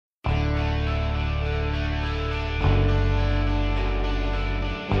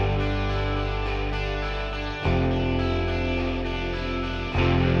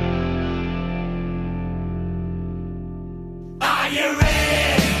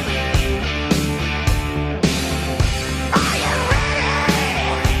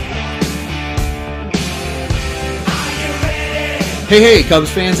Hey, Cubs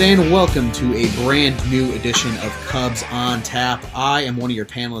fans, and welcome to a brand new edition of Cubs on Tap. I am one of your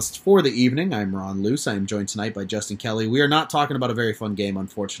panelists for the evening. I'm Ron Luce. I am joined tonight by Justin Kelly. We are not talking about a very fun game,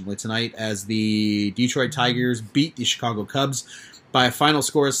 unfortunately, tonight, as the Detroit Tigers beat the Chicago Cubs by a final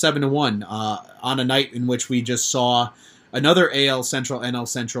score of 7-1 on a night in which we just saw another AL Central, NL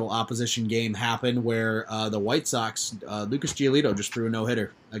Central opposition game happen where the White Sox, Lucas Giolito just threw a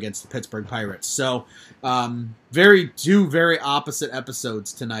no-hitter against the Pittsburgh Pirates. So, two very opposite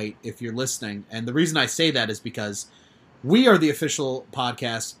episodes tonight if you're listening. And the reason I say that is because we are the official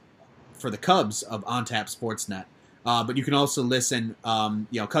podcast for the Cubs of OnTap Sportsnet. But you can also listen,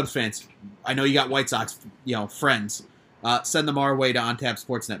 Cubs fans, I know you got White Sox, friends. Send them our way to OnTap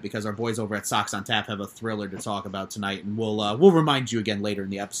Sportsnet because our boys over at Sox on Tap have a thriller to talk about tonight, and we'll remind you again later in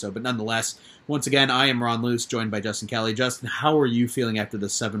the episode. But nonetheless, once again, I am Ron Luce, joined by Justin Kelly. Justin, how are you feeling after the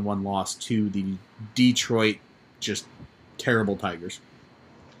 7-1 loss to the Detroit, just terrible Tigers?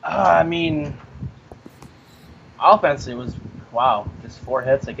 Offensively was, just 4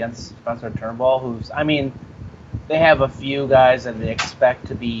 hits against Spencer Turnbull, they have a few guys that they expect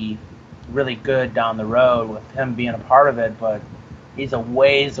to be really good down the road with him being a part of it, but he's a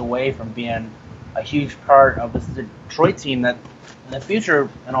ways away from being a huge part of this Detroit team that in the future,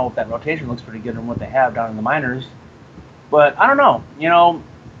 that rotation looks pretty good in what they have down in the minors. But I don't know,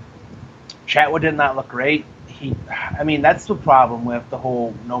 Chatwood did not look great. That's the problem with the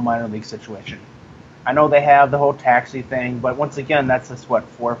whole no minor league situation. I know they have the whole taxi thing, but once again, that's just 4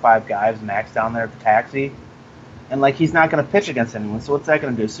 or 5 guys max down there at the taxi. And, he's not going to pitch against anyone, so what's that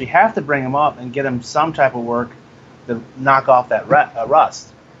going to do? So you have to bring him up and get him some type of work to knock off that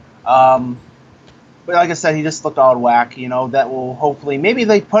rust. But like I said, he just looked all whack. That will hopefully – maybe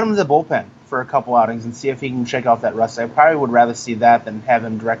they put him in the bullpen for a couple outings and see if he can shake off that rust. I probably would rather see that than have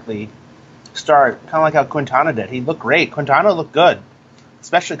him directly start, kind of like how Quintana did. He looked great. Quintana looked good,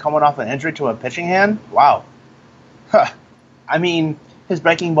 especially coming off an injury to a pitching hand. Wow. His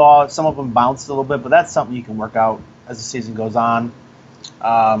breaking ball, some of them bounced a little bit, but that's something you can work out as the season goes on.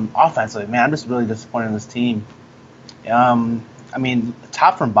 Offensively, man, I'm just really disappointed in this team.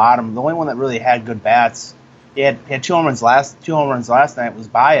 Top from bottom, the only one that really had good bats, he had 2 home runs last night was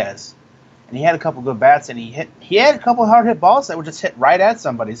Baez, and he had a couple good bats, and he had a couple hard hit balls that would just hit right at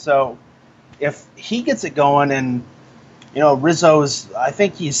somebody. So if he gets it going, and I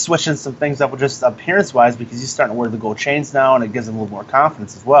think he's switching some things up with just appearance-wise because he's starting to wear the gold chains now, and it gives him a little more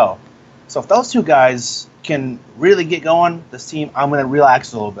confidence as well. So if those 2 guys can really get going, this team, I'm going to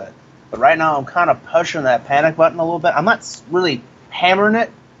relax a little bit. But right now, I'm kind of pushing that panic button a little bit. I'm not really hammering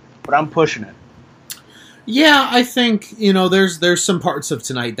it, but I'm pushing it. Yeah, I think, there's some parts of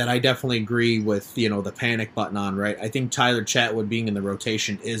tonight that I definitely agree with, the panic button on, right? I think Tyler Chatwood being in the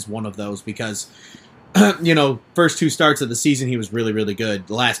rotation is one of those because first 2 starts of the season, he was really, really good.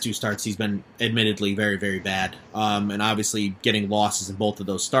 The last 2 starts, he's been admittedly very, very bad. And obviously getting losses in both of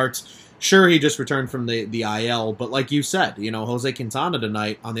those starts. Sure, he just returned from the IL, but like you said, Jose Quintana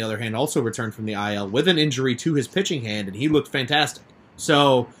tonight, on the other hand, also returned from the IL with an injury to his pitching hand, and he looked fantastic.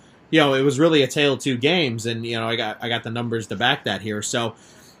 So, it was really a tale of 2 games, and, I got the numbers to back that here. So,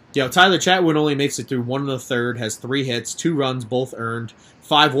 Tyler Chatwood only makes it through 1 1/3, has 3 hits, 2 runs, both earned,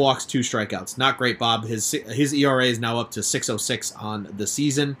 5 walks, 2 strikeouts. Not great, Bob. His ERA is now up to 6.06 on the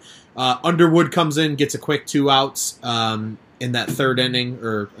season. Underwood comes in, gets a quick 2 outs in that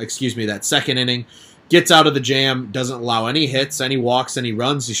that second inning. Gets out of the jam, doesn't allow any hits, any walks, any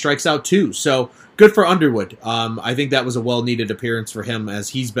runs. He strikes out 2. So good for Underwood. I think that was a well-needed appearance for him as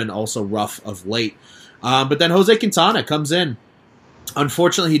he's been also rough of late. But then Jose Quintana comes in.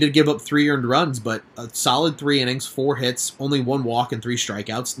 Unfortunately, he did give up 3 earned runs, but a solid 3 innings, 4 hits, only 1 walk and 3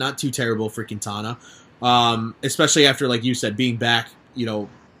 strikeouts. Not too terrible for Quintana, especially after, like you said, being back,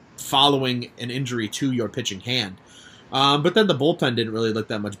 following an injury to your pitching hand. But then the bullpen didn't really look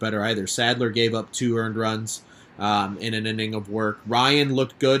that much better either. Sadler gave up 2 earned runs in an inning of work. Ryan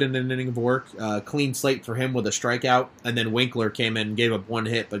looked good in an inning of work. Clean slate for him with a strikeout. And then Winkler came in and gave up 1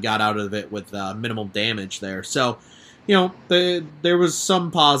 hit, but got out of it with minimal damage there. So, there was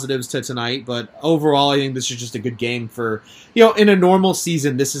some positives to tonight, but overall, I think this is just a good game for, in a normal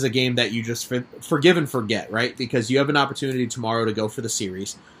season, this is a game that you just forgive and forget, right? Because you have an opportunity tomorrow to go for the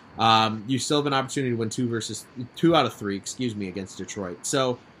series. You still have an opportunity to win 2 out of 3, against Detroit.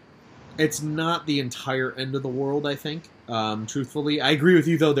 So it's not the entire end of the world, I think, truthfully. I agree with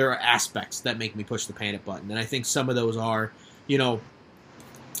you, though, there are aspects that make me push the panic button, and I think some of those are,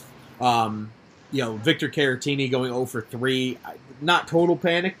 Victor Caratini going 0 for 3. Not total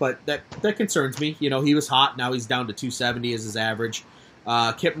panic, but that concerns me. He was hot. Now he's down to 270 as his average.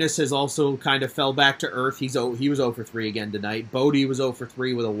 Kipnis has also kind of fell back to earth. He was 0 for 3 again tonight. Bodie was 0 for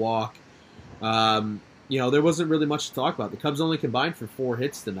 3 with a walk. There wasn't really much to talk about. The Cubs only combined for 4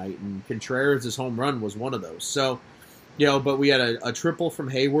 hits tonight, and Contreras' home run was one of those. So, but we had a triple from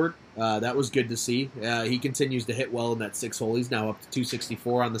Hayward. That was good to see. He continues to hit well in that 6-hole. He's now up to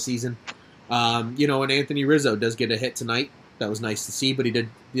 264 on the season. And Anthony Rizzo does get a hit tonight. That was nice to see, but he did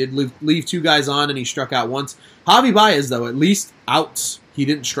leave 2 guys on, and he struck out once. Javi Baez, though, at least outs. He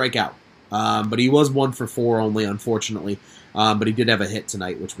didn't strike out. But he was 1 for 4 only, unfortunately. But he did have a hit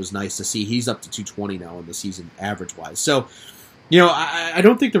tonight, which was nice to see. He's up to 220 now in the season, average-wise. So, I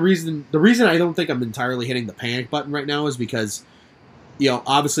don't think the reason I don't think I'm entirely hitting the panic button right now is because,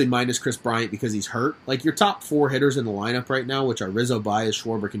 obviously minus Chris Bryant because he's hurt. Like, your top 4 hitters in the lineup right now, which are Rizzo, Baez,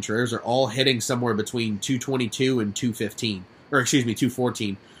 Schwarber, Contreras, are all hitting somewhere between 222 and 215. Or,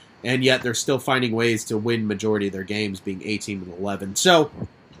 214. And yet they're still finding ways to win majority of their games, being 18 and 11. So,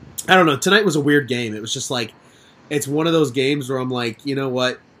 I don't know. Tonight was a weird game. It was just like, it's one of those games where I'm like, you know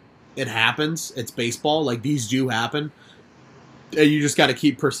what? It happens. It's baseball. Like, these do happen. And you just got to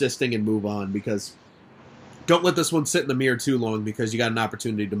keep persisting and move on, because don't let this one sit in the mirror too long, because you got an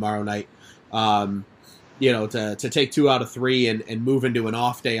opportunity tomorrow night, to take 2 out of 3 and move into an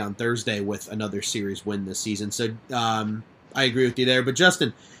off day on Thursday with another series win this season. So I agree with you there. But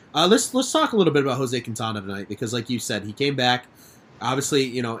Justin, let's talk a little bit about Jose Quintana tonight, because like you said, he came back.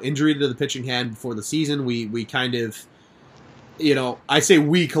 Obviously, injury to the pitching hand before the season. We kind of, I say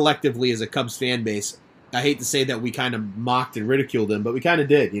we collectively as a Cubs fan base, I hate to say that we kind of mocked and ridiculed him, but we kind of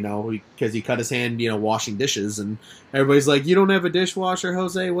did, because he cut his hand, washing dishes, and everybody's like, you don't have a dishwasher,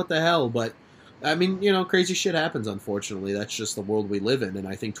 Jose? What the hell? But, I mean, crazy shit happens, unfortunately. That's just the world we live in, and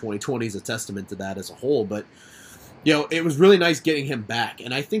I think 2020 is a testament to that as a whole. But, it was really nice getting him back,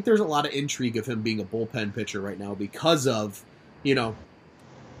 and I think there's a lot of intrigue of him being a bullpen pitcher right now because of,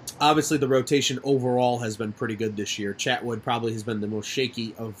 obviously the rotation overall has been pretty good this year. Chatwood probably has been the most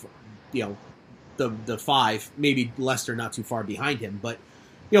shaky of, the 5. Maybe Lester not too far behind him, but,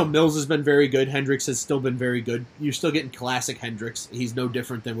 Mills has been very good. Hendricks has still been very good. You're still getting classic Hendricks. He's no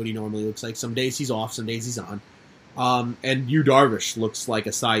different than what he normally looks like. Some days he's off, some days he's on. And Yu Darvish looks like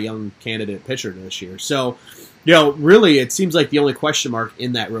a Cy Young candidate pitcher this year. So, really it seems like the only question mark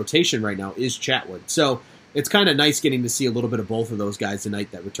in that rotation right now is Chatwood. So, it's kind of nice getting to see a little bit of both of those guys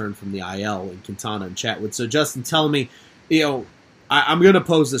tonight that returned from the IL, and Quintana and Chatwood. So, Justin, tell me, I'm going to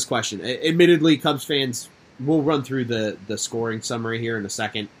pose this question. Admittedly, Cubs fans, we'll run through the scoring summary here in a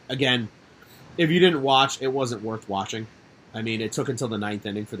second. Again, if you didn't watch, it wasn't worth watching. I mean, it took until the 9th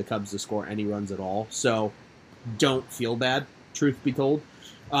inning for the Cubs to score any runs at all. So, don't feel bad, truth be told.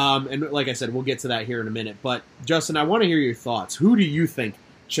 And like I said, we'll get to that here in a minute. But, Justin, I want to hear your thoughts. Who do you think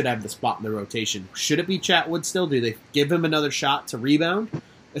should have the spot in the rotation? Should it be Chatwood still? Do they give him another shot to rebound,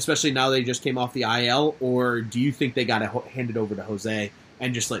 especially now they just came off the IL? Or do you think they got to hand it over to Jose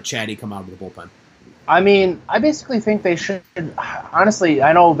and just let Chatty come out of the bullpen? I mean, I basically think they should. Honestly,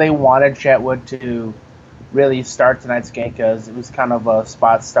 I know they wanted Chatwood to really start tonight's game because it was kind of a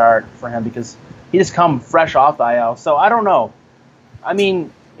spot start for him because he just come fresh off the IL. So I don't know. I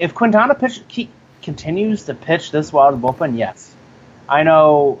mean, if Quintana continues to pitch this well in the bullpen, yes. I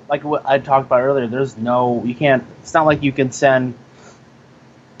know, like what I talked about earlier, it's not like you can send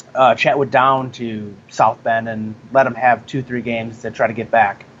Chatwood down to South Bend and let him have 2-3 games to try to get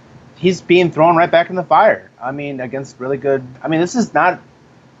back. He's being thrown right back in the fire. I mean, against really good. I mean, this is not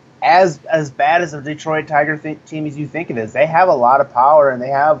as bad as the Detroit Tiger team as you think it is. They have a lot of power and they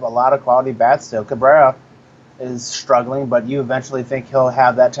have a lot of quality bats still. Cabrera is struggling, but you eventually think he'll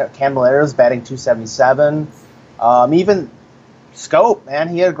have that. Candelaro's batting .277. Even Scope, man,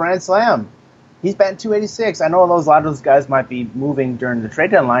 he had a grand slam. He's batting .286. I know a lot of those guys might be moving during the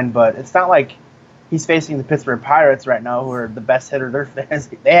trade deadline, but it's not like he's facing the Pittsburgh Pirates right now, who are the best hitter their fans.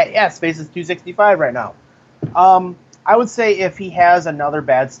 Space is .265 right now. I would say if he has another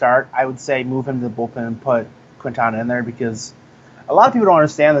bad start, I would say move him to the bullpen and put Quintana in there because a lot of people don't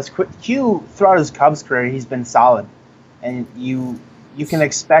understand this. Q, throughout his Cubs career, he's been solid, and you can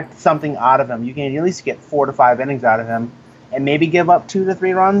expect something out of him. You can at least get 4 to 5 innings out of him and maybe give up 2 to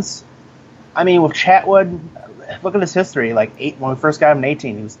 3 runs. I mean, with Chatwood, look at his history. Like when we first got him in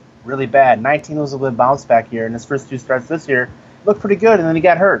 18, he was really bad. 19 was a good bounce back year, and his first 2 starts this year looked pretty good, and then he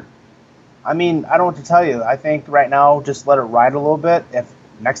got hurt. I mean, I don't know what to tell you. I think right now, just let it ride a little bit. If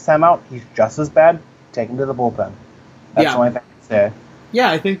next time out he's just as bad, take him to the bullpen. That's the only thing I can say. Yeah,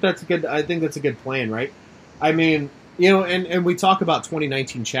 I think that's a good plan, right? I mean, and we talk about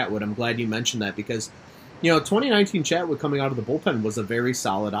 2019 Chatwood. I'm glad you mentioned that because 2019 Chatwood coming out of the bullpen was a very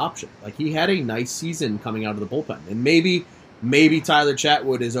solid option. Like, he had a nice season coming out of the bullpen. And maybe maybe Tyler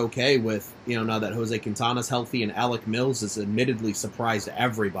Chatwood is okay with, now that Jose Quintana's healthy and Alec Mills has admittedly surprised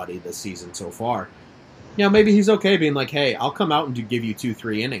everybody this season so far. Maybe he's okay being like, hey, I'll come out and give you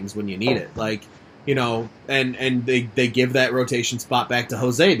 2-3 innings when you need it. Like, and they give that rotation spot back to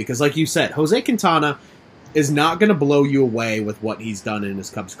Jose because, like you said, Jose Quintana is not going to blow you away with what he's done in his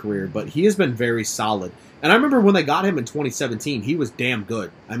Cubs career, but he has been very solid. And I remember when they got him in 2017, he was damn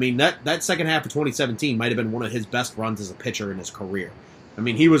good. I mean, that second half of 2017 might have been one of his best runs as a pitcher in his career. I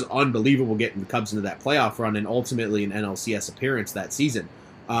mean, he was unbelievable getting the Cubs into that playoff run and ultimately an NLCS appearance that season,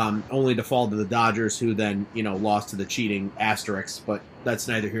 only to fall to the Dodgers, who then, lost to the cheating asterisks, but that's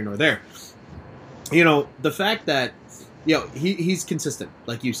neither here nor there. The fact that, he's consistent,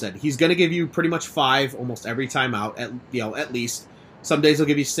 like you said. He's going to give you pretty much 5 almost every time out, at least. Some days he'll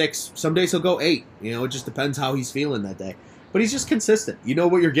give you 6. Some days he'll go 8. It just depends how he's feeling that day. But he's just consistent. You know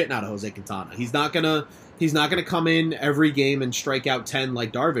what you're getting out of Jose Quintana. He's not gonna come in every game and strike out 10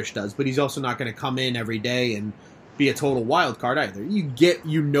 like Darvish does. But he's also not gonna come in every day and be a total wild card either.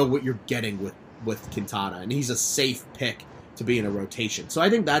 You know what you're getting with Quintana, and he's a safe pick to be in a rotation. So I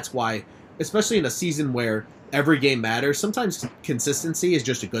think that's why, especially in a season where every game matters, sometimes consistency is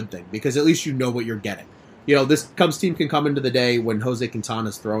just a good thing because at least you know what you're getting. This Cubs team can come into the day when Jose Quintana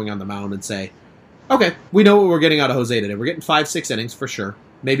is throwing on the mound and say, okay, we know what we're getting out of Jose today. We're getting 5-6 innings for sure,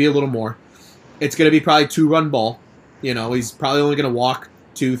 maybe a little more. It's going to be probably 2-run ball. He's probably only going to walk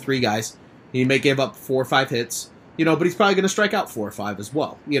 2-3 guys. He may give up 4 or 5 hits, but he's probably going to strike out 4 or 5 as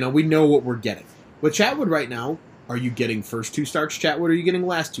well. We know what we're getting. With Chatwood right now, are you getting first 2 starts Chatwood or are you getting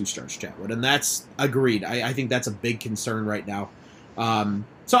last 2 starts Chatwood? And that's agreed. I think that's a big concern right now.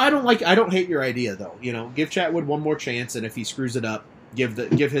 So I don't hate your idea though. Give Chatwood one more chance, and if he screws it up, give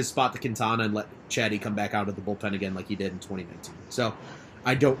his spot to Quintana and let Chatty come back out of the bullpen again like he did in 2019. So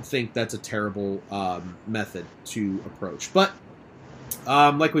I don't think that's a terrible method to approach. But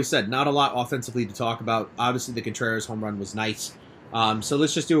like we said, not a lot offensively to talk about. Obviously, the Contreras home run was nice. So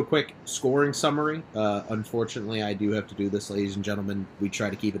let's just do a quick scoring summary. Unfortunately, I do have to do this, ladies and gentlemen. We try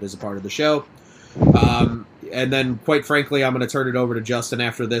to keep it as a part of the show. And then, quite frankly, I'm going to turn it over to Justin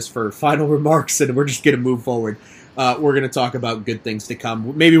after this for final remarks, and we're just going to move forward. We're going to talk about good things to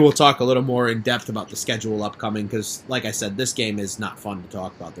come. Maybe we'll talk a little more in depth about the schedule upcoming, because, like I said, this game is not fun to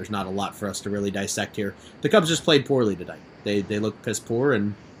talk about. There's not a lot for us to really dissect here. The Cubs just played poorly tonight. They look piss poor,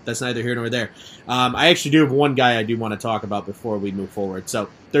 and that's neither here nor there. I actually do have one guy I do want to talk about before we move forward. So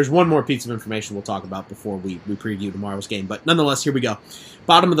there's one more piece of information we'll talk about before we preview tomorrow's game. But nonetheless, here we go.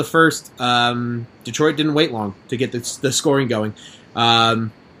 Bottom of the first, Detroit didn't wait long to get the scoring going.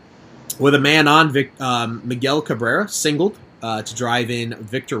 With a man on, Miguel Cabrera singled to drive in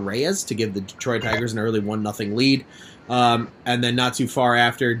Victor Reyes to give the Detroit Tigers an early 1-0 lead. And then not too far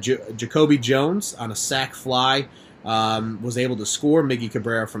after, Jacoby Jones on a sac fly was able to score. Miggy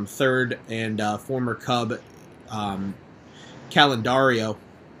Cabrera from third, and former Cub Calendario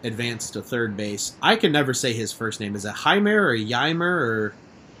advanced to third base. I can never say his first name. Is it Heimer or Yimer or?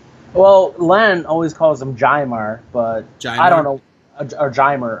 Well, Len always calls him Jymar, but Jymar? I don't know, or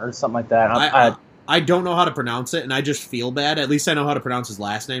Jymer or something like that. I don't know how to pronounce it, and I just feel bad. At least I know how to pronounce his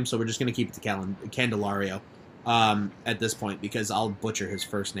last name, so we're just going to keep it to Candelario at this point, because I'll butcher his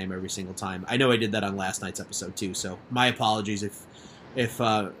first name every single time. I know I did that on last night's episode too, so my apologies if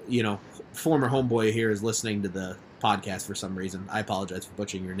former homeboy here is listening to the podcast for some reason. I apologize for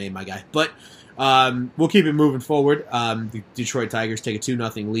butchering your name, my guy. But we'll keep it moving forward. The Detroit Tigers take a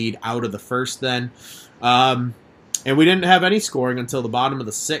 2-0 lead out of the first then. And we didn't have any scoring until the bottom of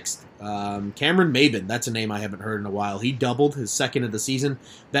the sixth. Cameron Maybin, that's a name I haven't heard in a while. He doubled his second of the season.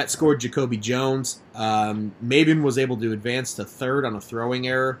 That scored Jacoby Jones. Maybin was able to advance to third on a throwing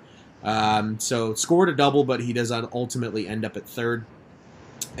error. So scored a double, but he does ultimately end up at third.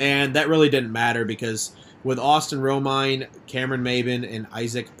 And that really didn't matter because with Austin Romine, Cameron Maybin, and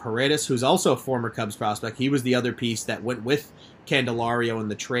Isaac Paredes, who's also a former Cubs prospect, he was the other piece that went with Candelario in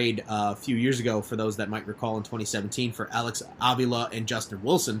the trade a few years ago, for those that might recall, in 2017 for Alex Avila and Justin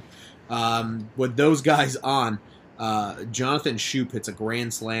Wilson. With those guys on, Jonathan Schoop hits a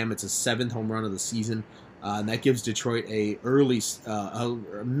grand slam. It's his 7th home run of the season. And that gives Detroit a early,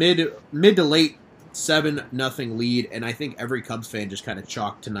 mid to late 7-0 lead, and I think every Cubs fan just kind of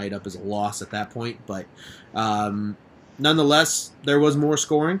chalked tonight up as a loss at that point. But nonetheless, there was more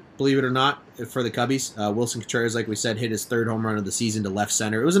scoring, believe it or not, for the Cubbies. Wilson Contreras, like we said, hit his 3rd home run of the season to left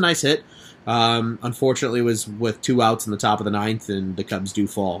center. It was a nice hit. Unfortunately, it was with 2 outs in the top of the 9th, and the Cubs do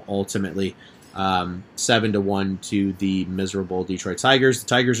fall ultimately 7-1 to the miserable Detroit Tigers. The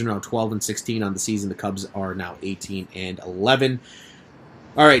Tigers are now 12-16 on the season. The Cubs are now 18-11.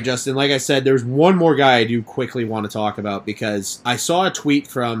 All right, Justin, like I said, there's one more guy I do quickly want to talk about because I saw a tweet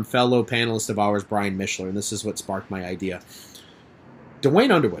from fellow panelist of ours, Brian Mishler, and this is what sparked my idea.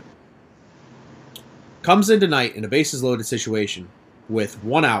 Dwayne Underwood comes in tonight in a bases-loaded situation with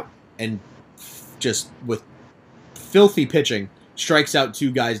one out and just with filthy pitching, strikes out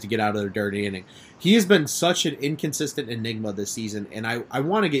two guys to get out of their dirty inning. He has been such an inconsistent enigma this season, and I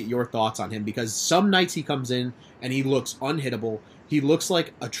want to get your thoughts on him because some nights he comes in and he looks unhittable. He looks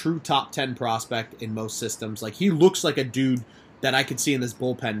like a true top 10 prospect in most systems. Like, he looks like a dude that I could see in this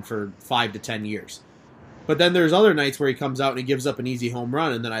bullpen for 5 to 10 years. But then there's other nights where he comes out and he gives up an easy home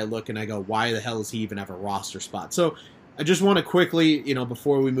run, and then I look and I go, why the hell does he even have a roster spot? So I just want to quickly,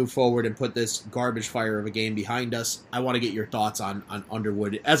 before we move forward and put this garbage fire of a game behind us, I want to get your thoughts on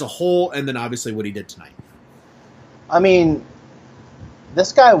Underwood as a whole, and then obviously what he did tonight. I mean,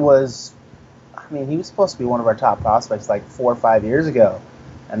 this guy was, he was supposed to be one of our top prospects like 4 or 5 years ago,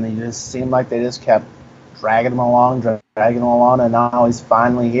 and it just seemed like they just kept dragging him along, and now he's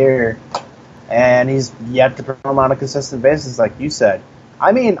finally here, and he's yet to perform on a consistent basis, like you said.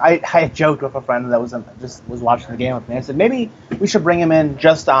 I joked with a friend that was watching the game with me. I said maybe we should bring him in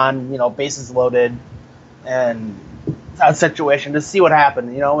just on bases loaded and that situation to see what happened.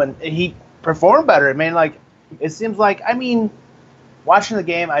 And he performed better. It seems like watching the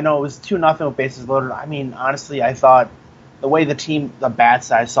game, I know it was 2-0 with bases loaded. Honestly, I thought the way the bats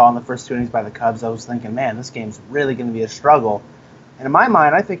I saw in the first 2 innings by the Cubs, I was thinking, man, this game's really going to be a struggle. And in my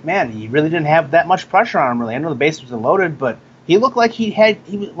mind, I think, man, he really didn't have that much pressure on him. Really, I know the bases were loaded, but he looked like he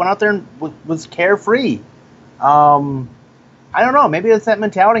went out there and was carefree. I don't know. Maybe it's that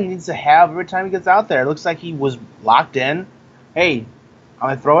mentality he needs to have every time he gets out there. It looks like he was locked in. Hey, I'm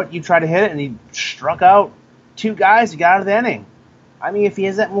going to throw it. You try to hit it. And he struck out 2 guys. He got out of the inning. If he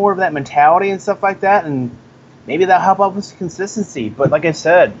has more of that mentality and stuff like that, and maybe that'll help out with consistency. But like I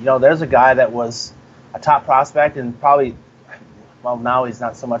said, there's a guy that was a top prospect and probably, well, now he's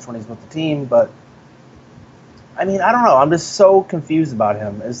not so much when he's with the team, but I don't know. I'm just so confused about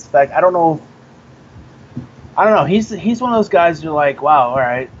him. It's like I don't know. He's one of those guys you're like, wow, all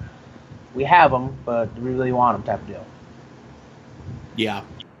right, we have him, but do we really want him? Type of deal. Yeah,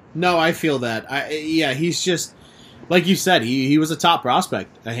 no, I feel that. He's just like you said. He was a top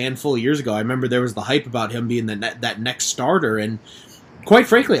prospect a handful of years ago. I remember there was the hype about him being that next starter, and quite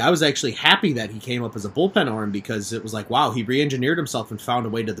frankly, I was actually happy that he came up as a bullpen arm because it was like, wow, he re-engineered himself and found a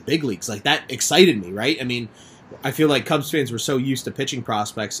way to the big leagues. Like, that excited me, right? I feel like Cubs fans were so used to pitching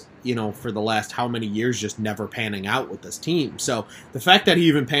prospects, for the last how many years just never panning out with this team. So the fact that he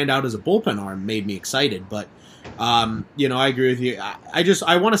even panned out as a bullpen arm made me excited. But, I agree with you.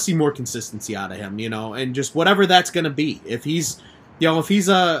 I want to see more consistency out of him, and just whatever that's going to be. If he's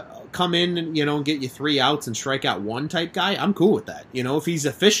come in and, get you 3 outs and strike out 1 type guy, I'm cool with that. If he's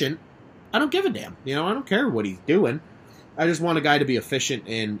efficient, I don't give a damn. I don't care what he's doing. I just want a guy to be efficient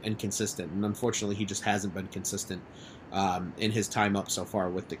and consistent, and unfortunately he just hasn't been consistent in his time up so far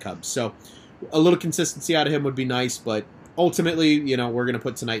with the Cubs. So a little consistency out of him would be nice, but ultimately, we're going to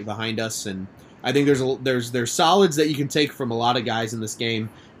put tonight behind us, and I think there's solids that you can take from a lot of guys in this game,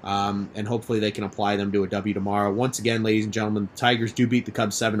 and hopefully they can apply them to a W tomorrow. Once again, ladies and gentlemen, the Tigers do beat the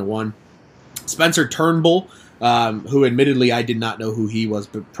Cubs 7-1. Spencer Turnbull, who admittedly I did not know who he was,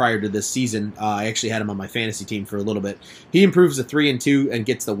 but prior to this season, I actually had him on my fantasy team for a little bit. He improves to 3-2 and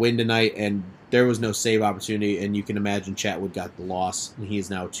gets the win tonight, and there was no save opportunity, and you can imagine Chatwood got the loss, and he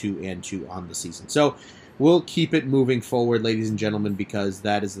is now 2-2 on the season. So we'll keep it moving forward, ladies and gentlemen, because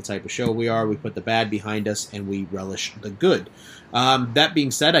that is the type of show we are. We put the bad behind us, and we relish the good. That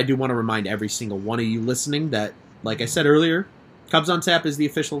being said, I do want to remind every single one of you listening that, like I said earlier, Cubs on Tap is the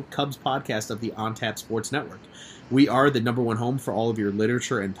official Cubs podcast of the On Tap Sports Network. We are the #1 home for all of your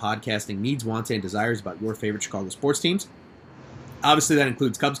literature and podcasting needs, wants, and desires about your favorite Chicago sports teams. Obviously, that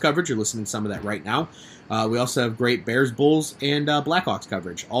includes Cubs coverage. You're listening to some of that right now. We also have great Bears, Bulls, and Blackhawks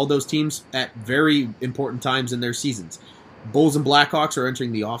coverage. All those teams at very important times in their seasons. Bulls and Blackhawks are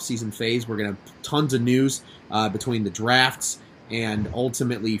entering the off-season phase. We're going to have tons of news between the drafts and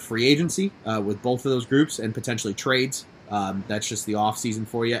ultimately free agency with both of those groups and potentially trades. That's just the off-season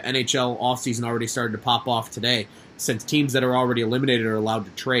for you. NHL off-season already started to pop off today since teams that are already eliminated are allowed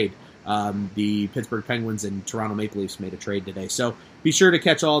to trade. The Pittsburgh Penguins and Toronto Maple Leafs made a trade today. So be sure to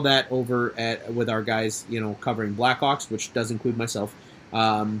catch all that over with our guys, covering Blackhawks, which does include myself.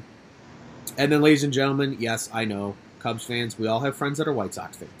 And then, ladies and gentlemen, yes, I know, Cubs fans, we all have friends that are White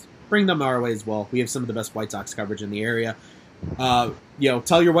Sox fans. Bring them our way as well. We have some of the best White Sox coverage in the area. Tell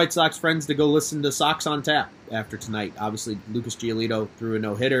your White Sox friends to go listen to Sox on Tap after tonight. Obviously, Lucas Giolito threw a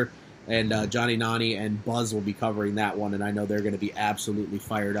no-hitter. And Johnny Nani and Buzz will be covering that one, and I know they're going to be absolutely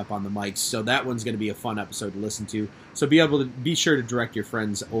fired up on the mics. So that one's going to be a fun episode to listen to. So be sure to direct your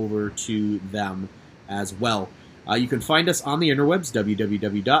friends over to them as well. You can find us on the interwebs,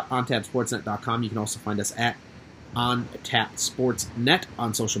 www.ontapsportsnet.com. You can also find us at OnTapSportsNet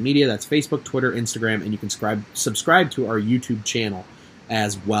on social media. That's Facebook, Twitter, Instagram, and you can subscribe to our YouTube channel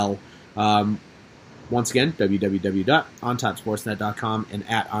as well. Once again, www.ontapsportsnet.com and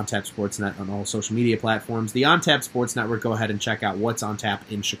at OnTapSportsNet on all social media platforms. The OnTap Sports Network, go ahead and check out what's on tap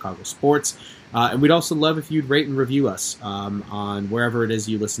in Chicago sports. And we'd also love if you'd rate and review us on wherever it is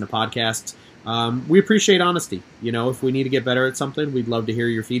you listen to podcasts. We appreciate honesty. If we need to get better at something, we'd love to hear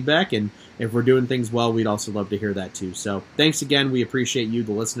your feedback. And if we're doing things well, we'd also love to hear that too. So thanks again. We appreciate you,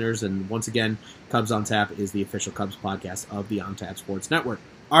 the listeners. And once again, Cubs on Tap is the official Cubs podcast of the On Tap Sports Network.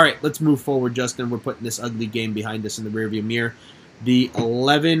 All right, let's move forward, Justin. We're putting this ugly game behind us in the rearview mirror. The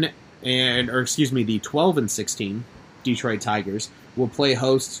 12-16 Detroit Tigers will play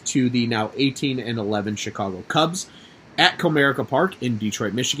host to the now 18-11 Chicago Cubs at Comerica Park in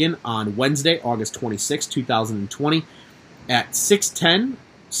Detroit, Michigan on Wednesday, August 26, 2020 at 6:10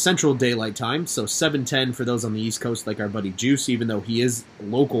 Central Daylight Time, so 7:10 for those on the East Coast like our buddy Juice, even though he is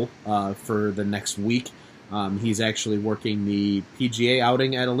local for the next week. He's actually working the PGA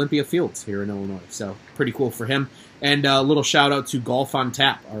outing at Olympia Fields here in Illinois, so pretty cool for him. And a little shout-out to Golf on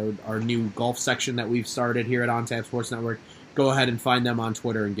Tap, our new golf section that we've started here at On Tap Sports Network. Go ahead and find them on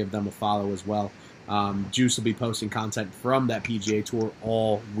Twitter and give them a follow as well. Juice will be posting content from that PGA Tour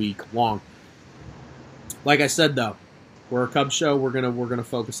all week long. Like I said, though, we're a Cubs show. We're gonna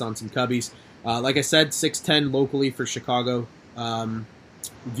focus on some Cubbies. Like I said, 6:10 locally for Chicago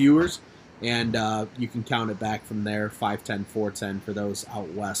viewers. And you can count it back from there, 5:10, 4:10 for those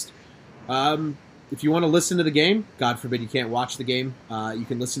out west. If you want to listen to the game, God forbid you can't watch the game, you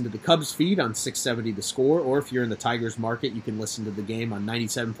can listen to the Cubs feed on 670 The Score, or if you're in the Tigers market, you can listen to the game on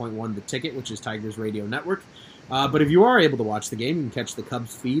 97.1 The Ticket, which is Tigers Radio Network. But if you are able to watch the game, you can catch the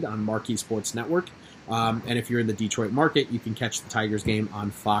Cubs feed on Marquee Sports Network. And if you're in the Detroit market, you can catch the Tigers game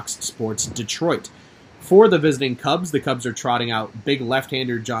on Fox Sports Detroit. For the visiting Cubs, the Cubs are trotting out big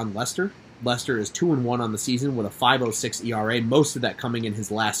left-hander John Lester. Lester is 2-1 on the season with a 5.06 ERA, most of that coming in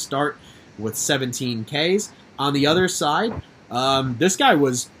his last start with 17 Ks. On the other side, this guy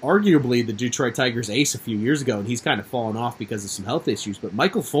was arguably the Detroit Tigers ace a few years ago, and he's kind of fallen off because of some health issues. But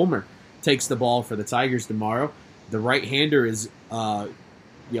Michael Fulmer takes the ball for the Tigers tomorrow. The right-hander is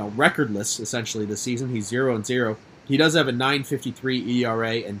recordless, essentially, this season. He's 0-0. He does have a 9.53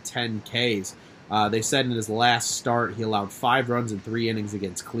 ERA and 10 Ks. They said in his last start he allowed 5 runs in 3 innings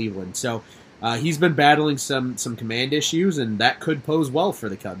against Cleveland. So he's been battling some command issues, and that could pose well for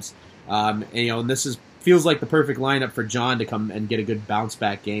the Cubs. And this feels like the perfect lineup for John to come and get a good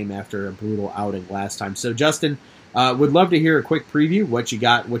bounce-back game after a brutal outing last time. So, Justin, would love to hear a quick preview, what you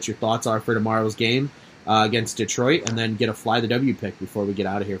got, what your thoughts are for tomorrow's game against Detroit, and then get a Fly the W pick before we get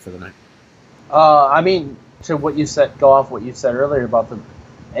out of here for the night. To what you said, go off what you said earlier about the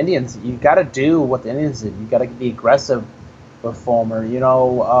Indians, you got to do what the Indians did. You got to be aggressive with Fulmer.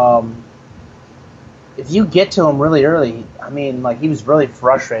 If you get to him really early, he was really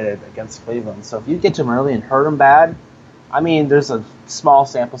frustrated against Cleveland. So if you get to him early and hurt him bad, there's a small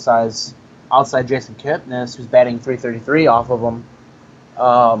sample size outside Jason Kipnis, who's batting .333 off of him.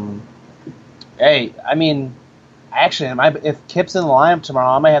 If Kip's in the lineup tomorrow,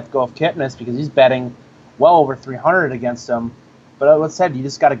 I might have to go with Kipnis because he's batting well over 300 against him. But like I said, you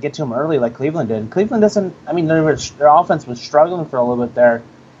just got to get to him early like Cleveland did. And Cleveland doesn't, their offense was struggling for a little bit there.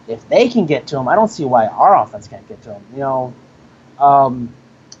 If they can get to him, I don't see why our offense can't get to him.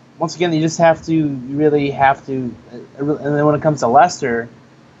 Once again, you really have to. And then when it comes to Lester,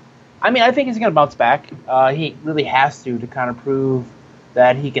 I think he's going to bounce back. He really has to kind of prove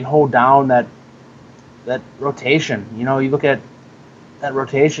that he can hold down that rotation. You look at that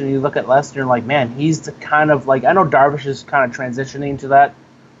rotation, you look at Lester, and man, he's the kind of I know Darvish is kind of transitioning to that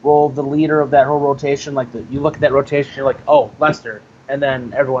role, the leader of that whole rotation. You look at that rotation, you're like, oh, Lester, and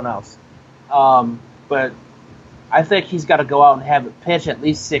then everyone else. But I think he's got to go out and have it pitch at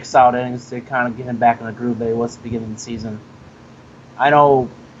least 6 out innings to kind of get him back in the groove that he was at the beginning of the season. I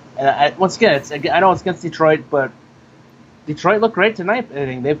know, and once again, I know it's against Detroit, but Detroit looked great tonight.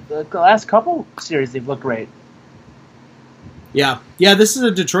 The last couple series they've looked great. Yeah, this is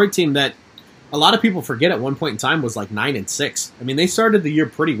a Detroit team that a lot of people forget at one point in time was 9-6. They started the year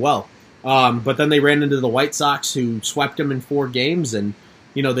pretty well, but then they ran into the White Sox, who swept them in 4 games, and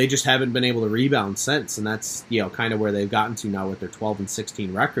they just haven't been able to rebound since, and that's kind of where they've gotten to now with their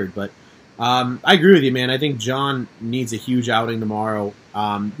 12-16 record. But I agree with you, man. I think John needs a huge outing tomorrow.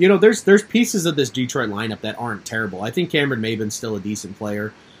 There's pieces of this Detroit lineup that aren't terrible. I think Cameron Maben's still a decent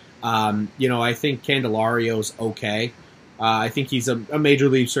player. I think Candelario's okay. I think he's a major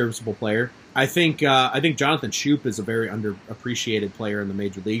league serviceable player. I think Jonathan Schoop is a very underappreciated player in the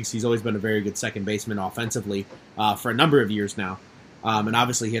major leagues. He's always been a very good second baseman offensively for a number of years now, and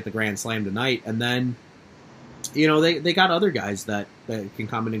obviously he hit the grand slam tonight. And then, they got other guys that can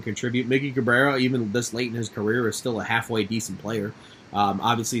come in and contribute. Miggy Cabrera, even this late in his career, is still a halfway decent player.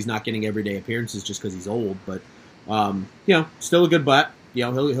 Obviously, he's not getting everyday appearances just because he's old, but still a good bat.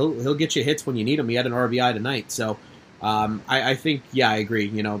 He'll get you hits when you need him. He had an RBI tonight, so I think I agree.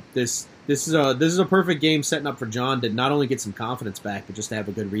 This is a perfect game setting up for John to not only get some confidence back, but just to have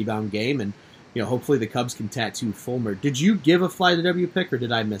a good rebound game, and hopefully the Cubs can tattoo Fulmer. Did you give a Fly the W pick, or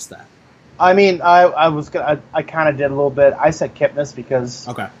did I miss that? I mean, I kind of did a little bit. I said Kipnis because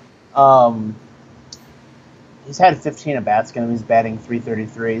okay. He's had 15 at bats. He's batting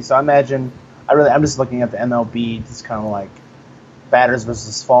 .333. So I imagine I'm just looking at the MLB, just kind of like batters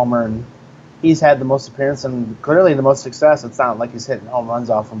versus Fulmer, and he's had the most appearance and clearly the most success. It's not like he's hitting home runs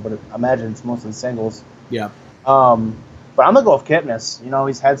off him, but I imagine it's mostly singles. Yeah. But I'm gonna go with Kipnis.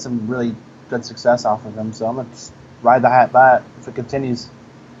 He's had some really good success off of him, so I'm gonna just ride the hot bat if it continues.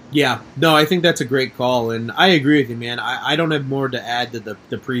 Yeah, no, I think that's a great call, and I agree with you, man. I don't have more to add to the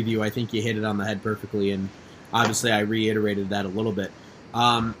preview. I think you hit it on the head perfectly, and obviously I reiterated that a little bit.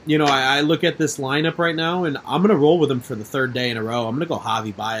 I look at this lineup right now, and I'm going to roll with him for the third day in a row. I'm going to go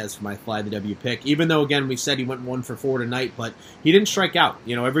Javi Baez for my Fly the W pick, even though, again, we said he went 1 for 4 tonight, but he didn't strike out.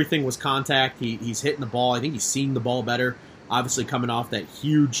 Everything was contact. He's hitting the ball. I think he's seeing the ball better. Obviously, coming off that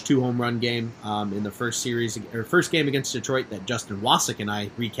huge 2-home-run game in the first game against Detroit that Justin Wasik and I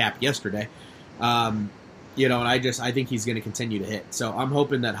recapped yesterday. And I think he's going to continue to hit. So I'm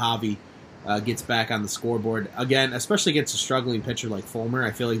hoping that Javi gets back on the scoreboard again, especially against a struggling pitcher like Fulmer.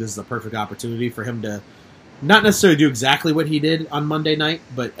 I feel like this is a perfect opportunity for him to not necessarily do exactly what he did on Monday night,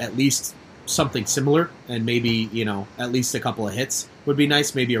 but at least something similar, and maybe at least a couple of hits would be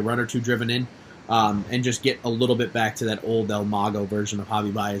nice. Maybe a run or two driven in. And just get a little bit back to that old El Mago version of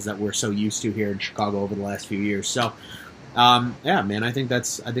Javi Baez that we're so used to here in Chicago over the last few years. So, man, I think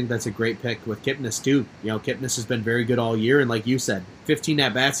that's a great pick with Kipnis too. Kipnis has been very good all year, and like you said, 15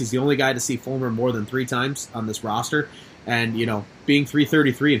 at bats. He's the only guy to see Fulmer more than 3 times on this roster, and being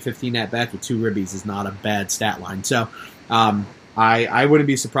 .333 and 15 at bats with 2 ribbies is not a bad stat line. So, I wouldn't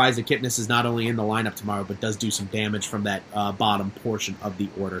be surprised if Kipnis is not only in the lineup tomorrow, but does do some damage from that bottom portion of the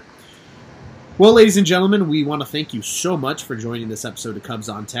order. Well, ladies and gentlemen, we want to thank you so much for joining this episode of Cubs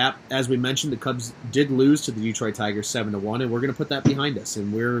on Tap. As we mentioned, the Cubs did lose to the Detroit Tigers 7-1, and we're going to put that behind us.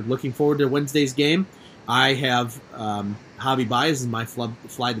 And we're looking forward to Wednesday's game. I have Javi Baez as my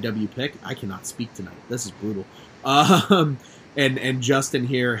Fly the W pick. I cannot speak tonight. This is brutal. And Justin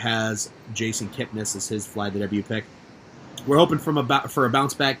here has Jason Kipnis as his Fly the W pick. We're hoping for a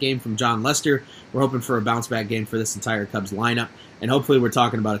bounce-back game from John Lester. We're hoping for a bounce-back game for this entire Cubs lineup. And hopefully we're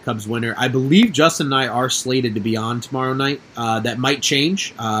talking about a Cubs winner. I believe Justin and I are slated to be on tomorrow night. That might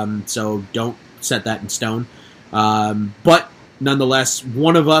change, so don't set that in stone. But nonetheless,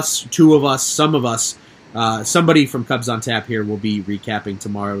 one of us, 2 of us, some of us, somebody from Cubs on Tap here will be recapping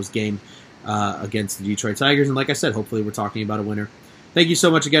tomorrow's game against the Detroit Tigers. And like I said, hopefully we're talking about a winner. Thank you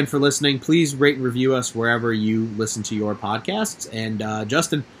so much again for listening. Please rate and review us wherever you listen to your podcasts. And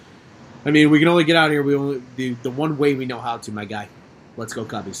Justin, we can only get out here. The one way we know how to, my guy. Let's go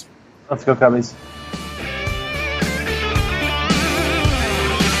Cubbies. Let's go Cubbies.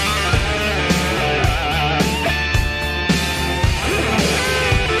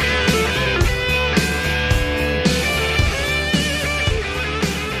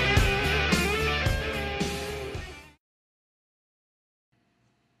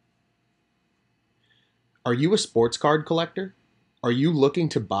 Are you a sports card collector? Are you looking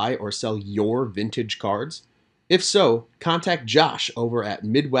to buy or sell your vintage cards? If so, contact Josh over at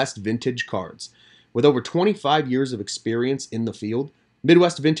Midwest Vintage Cards. With over 25 years of experience in the field,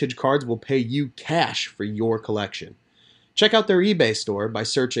 Midwest Vintage Cards will pay you cash for your collection. Check out their eBay store by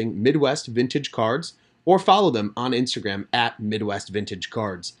searching Midwest Vintage Cards or follow them on Instagram at Midwest Vintage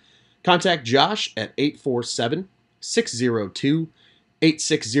Cards. Contact Josh at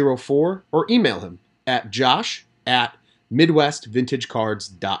 847-602-8604 or email him at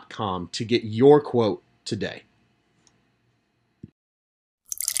josh@midwestvintagecards.com to get your quote today.